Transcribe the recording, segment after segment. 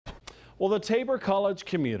Well, the Tabor College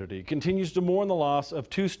community continues to mourn the loss of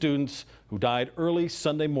two students who died early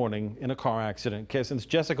Sunday morning in a car accident. KSN's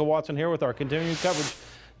Jessica Watson here with our continuing coverage.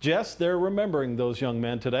 Jess, they're remembering those young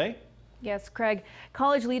men today. Yes, Craig.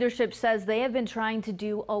 College leadership says they have been trying to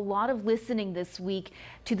do a lot of listening this week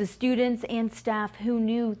to the students and staff who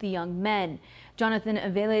knew the young men. Jonathan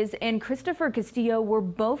Aveles and Christopher Castillo were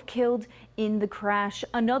both killed in the crash.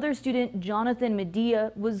 Another student, Jonathan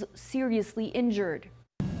Medea, was seriously injured.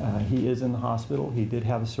 He is in the hospital. He did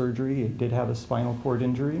have a surgery. He did have a spinal cord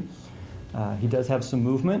injury. He does have some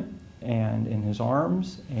movement and in his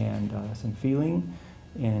arms and some feeling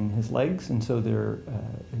in his legs, and so there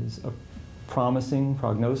is a promising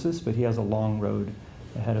prognosis, but he has a long road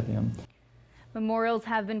ahead of him. Memorials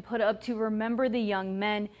have been put up to remember the young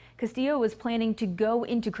men. Castillo was planning to go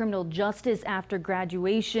into criminal justice after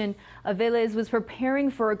graduation. Aveles was preparing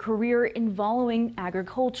for a career involving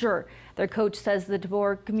agriculture. Their coach says the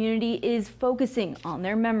Tabor community is focusing on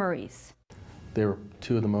their memories. They were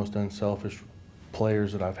two of the most unselfish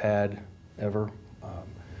players that I've had ever.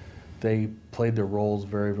 They played their roles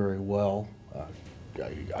very, very well.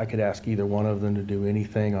 I could ask either one of them to do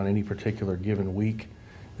anything on any particular given week.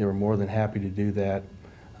 They were more than happy to do that,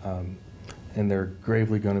 and they're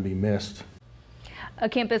gravely going to be missed. A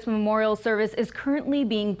campus memorial service is currently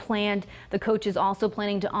being planned. The coach is also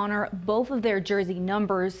planning to honor both of their jersey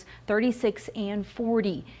numbers, 36 and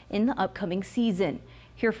 40, in the upcoming season.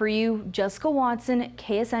 Here for you, Jessica Watson,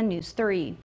 KSN News 3.